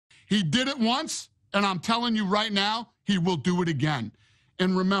He did it once, and I'm telling you right now, he will do it again.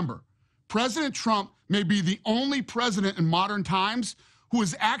 And remember, President Trump may be the only president in modern times who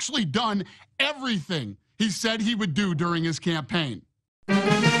has actually done everything he said he would do during his campaign.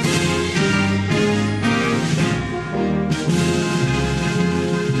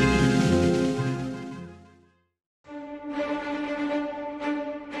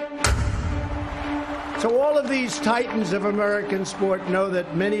 So all of these titans of American sport know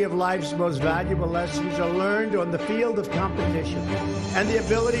that many of life's most valuable lessons are learned on the field of competition, and the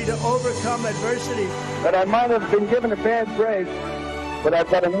ability to overcome adversity. That I might have been given a bad grade, but I've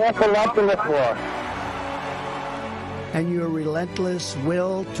got an awful lot to live for. And your relentless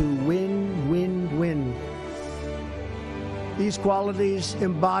will to win, win, win. These qualities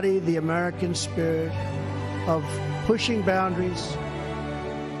embody the American spirit of pushing boundaries,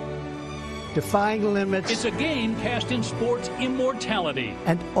 defying limits. It's a game cast in sports immortality.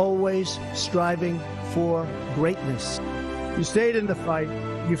 And always striving for greatness. You stayed in the fight.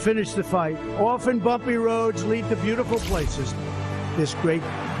 You finished the fight. Often bumpy roads lead to beautiful places. This great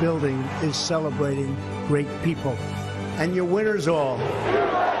building is celebrating great people. And your winners all. Would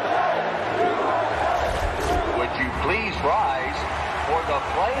you please rise for the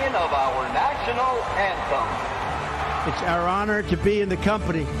playing of our national anthem? It's our honor to be in the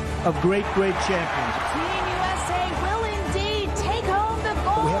company of great, great champions. Team USA will indeed take home the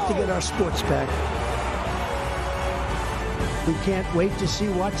gold. We have to get our sports back. We can't wait to see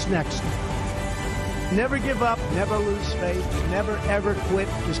what's next. Never give up, never lose faith, never ever quit.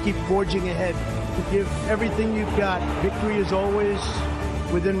 Just keep forging ahead. To give everything you've got. Victory is always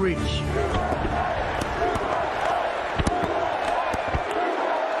within reach.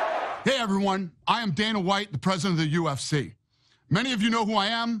 Hey everyone, I am Dana White, the president of the UFC. Many of you know who I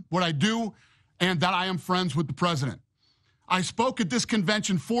am, what I do, and that I am friends with the president. I spoke at this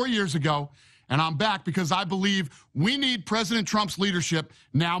convention 4 years ago, and I'm back because I believe we need President Trump's leadership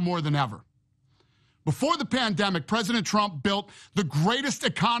now more than ever. Before the pandemic, President Trump built the greatest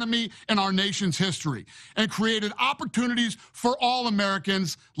economy in our nation's history and created opportunities for all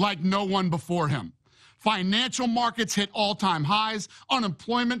Americans like no one before him. Financial markets hit all-time highs,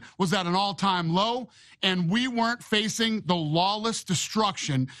 unemployment was at an all-time low, and we weren't facing the lawless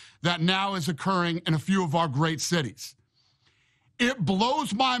destruction that now is occurring in a few of our great cities. It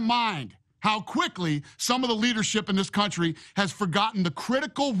blows my mind how quickly some of the leadership in this country has forgotten the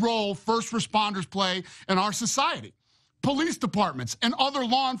critical role first responders play in our society. Police departments and other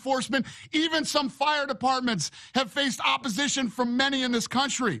law enforcement, even some fire departments, have faced opposition from many in this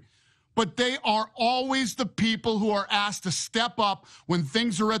country. But they are always the people who are asked to step up when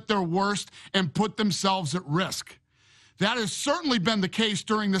things are at their worst and put themselves at risk. That has certainly been the case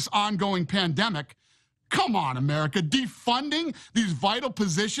during this ongoing pandemic. Come on, America. Defunding these vital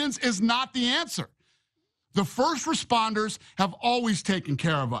positions is not the answer. The first responders have always taken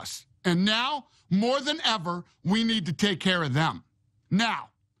care of us. And now, more than ever, we need to take care of them. Now,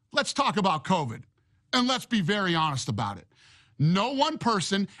 let's talk about COVID. And let's be very honest about it. No one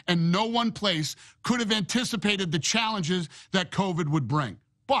person and no one place could have anticipated the challenges that COVID would bring.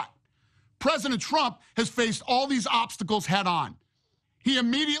 But President Trump has faced all these obstacles head on. He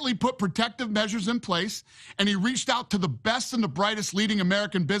immediately put protective measures in place, and he reached out to the best and the brightest leading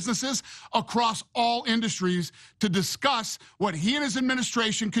American businesses across all industries to discuss what he and his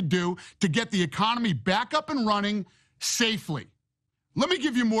administration could do to get the economy back up and running safely. Let me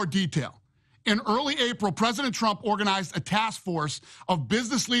give you more detail. In early April, President Trump organized a task force of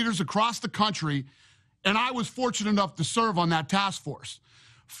business leaders across the country, and I was fortunate enough to serve on that task force.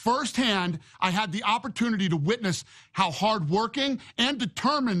 Firsthand, I had the opportunity to witness how hardworking and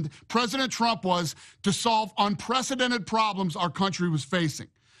determined President Trump was to solve unprecedented problems our country was facing.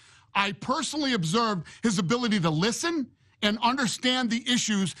 I personally observed his ability to listen and understand the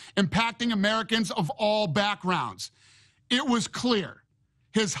issues impacting Americans of all backgrounds. It was clear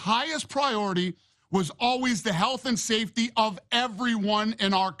his highest priority was always the health and safety of everyone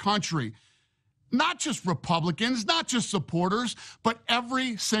in our country. Not just Republicans, not just supporters, but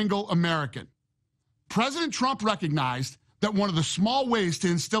every single American. President Trump recognized that one of the small ways to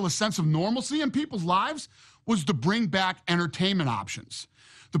instill a sense of normalcy in people's lives was to bring back entertainment options.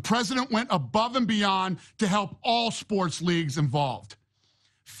 The president went above and beyond to help all sports leagues involved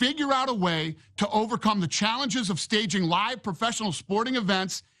figure out a way to overcome the challenges of staging live professional sporting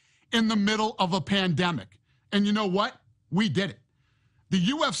events in the middle of a pandemic. And you know what? We did it. The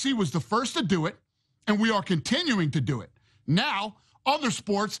UFC was the first to do it, and we are continuing to do it. Now, other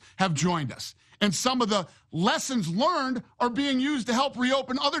sports have joined us, and some of the lessons learned are being used to help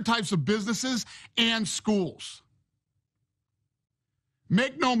reopen other types of businesses and schools.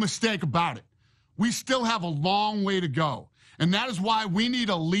 Make no mistake about it. We still have a long way to go. And that is why we need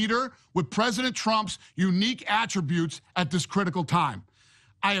a leader with President Trump's unique attributes at this critical time.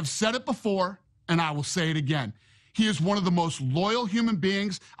 I have said it before, and I will say it again. He is one of the most loyal human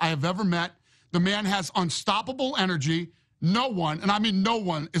beings I have ever met. The man has unstoppable energy. No one, and I mean no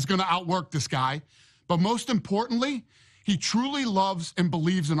one, is going to outwork this guy. But most importantly, he truly loves and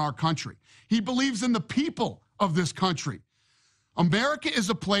believes in our country. He believes in the people of this country. America is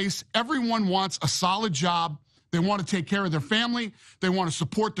a place everyone wants a solid job. They want to take care of their family. They want to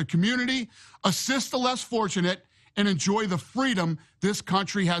support the community, assist the less fortunate, and enjoy the freedom this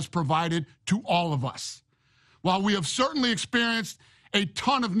country has provided to all of us. While we have certainly experienced a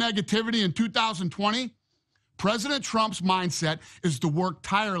ton of negativity in 2020, President Trump's mindset is to work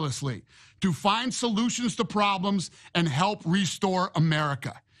tirelessly to find solutions to problems and help restore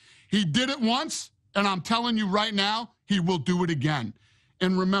America. He did it once, and I'm telling you right now, he will do it again.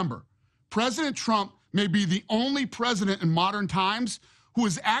 And remember, President Trump may be the only president in modern times who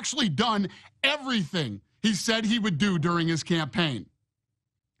has actually done everything he said he would do during his campaign.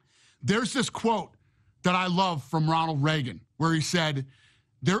 There's this quote that I love from Ronald Reagan, where he said,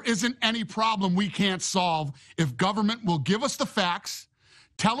 "There isn't any problem we can't solve if government will give us the facts,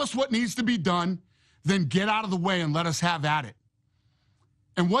 tell us what needs to be done, then get out of the way and let us have at it."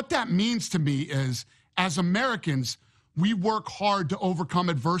 And what that means to me is, as Americans, we work hard to overcome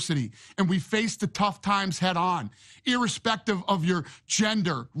adversity, and we face the tough times head on, irrespective of your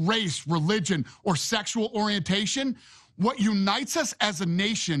gender, race, religion, or sexual orientation. What unites us as a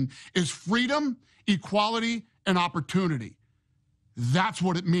nation is freedom, equality, and opportunity. That's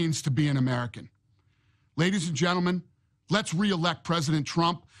what it means to be an American. Ladies and gentlemen, let's re-elect President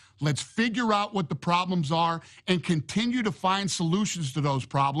Trump. Let's figure out what the problems are and continue to find solutions to those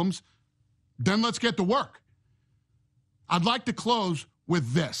problems. Then let's get to work. I'd like to close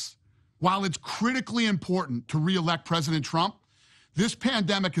with this. While it's critically important to re-elect President Trump, this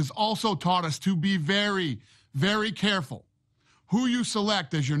pandemic has also taught us to be very, very careful who you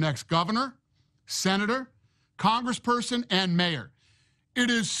select as your next governor, senator, congressperson, and mayor. It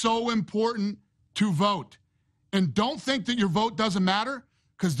is so important to vote. And don't think that your vote doesn't matter,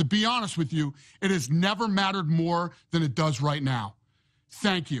 because to be honest with you, it has never mattered more than it does right now.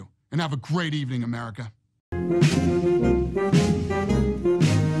 Thank you, and have a great evening, America.